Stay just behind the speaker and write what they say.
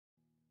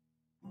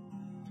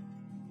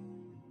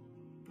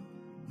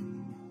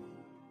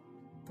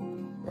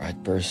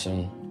Right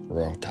person,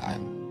 wrong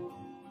time.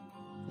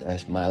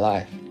 That's my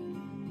life.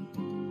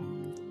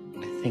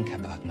 I think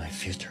about my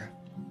future.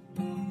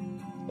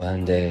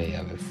 One day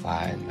I will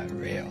find my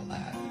real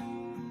love.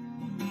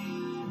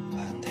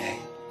 One day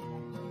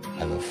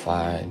I will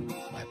find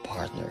my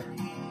partner,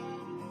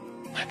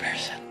 my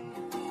person.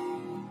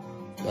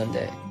 One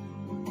day.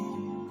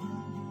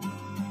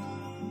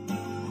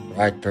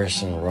 Right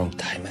person, wrong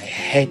time. I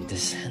hate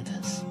this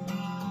sentence.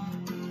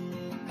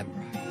 I'm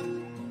right.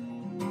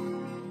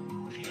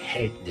 I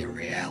hate the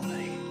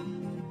reality.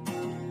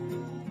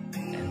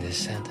 And this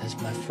sentence,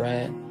 my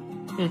friend,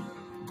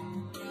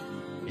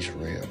 is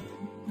real.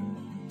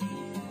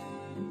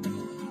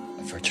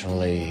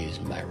 Unfortunately, it's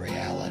my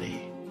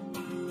reality.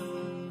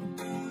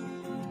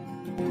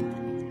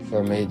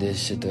 For me, this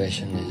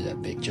situation is a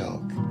big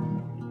joke.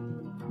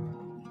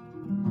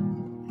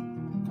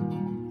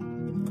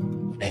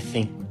 I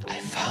think I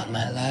found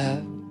my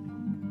love.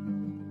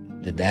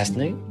 The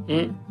destiny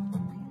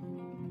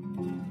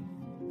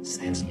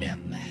sends me a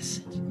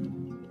message.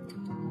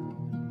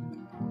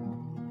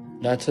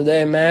 Not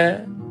today,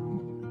 man.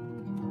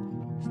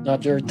 It's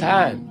not your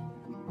time.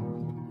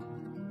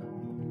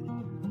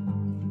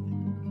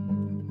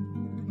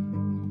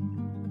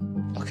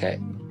 Okay.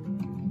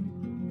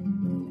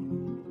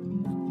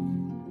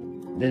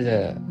 This is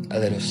a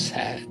little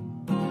sad,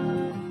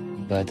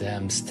 but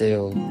I'm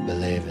still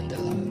believing the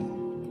love.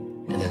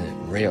 And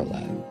then real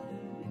love,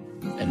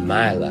 and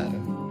my love.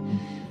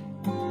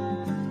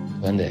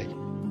 One day,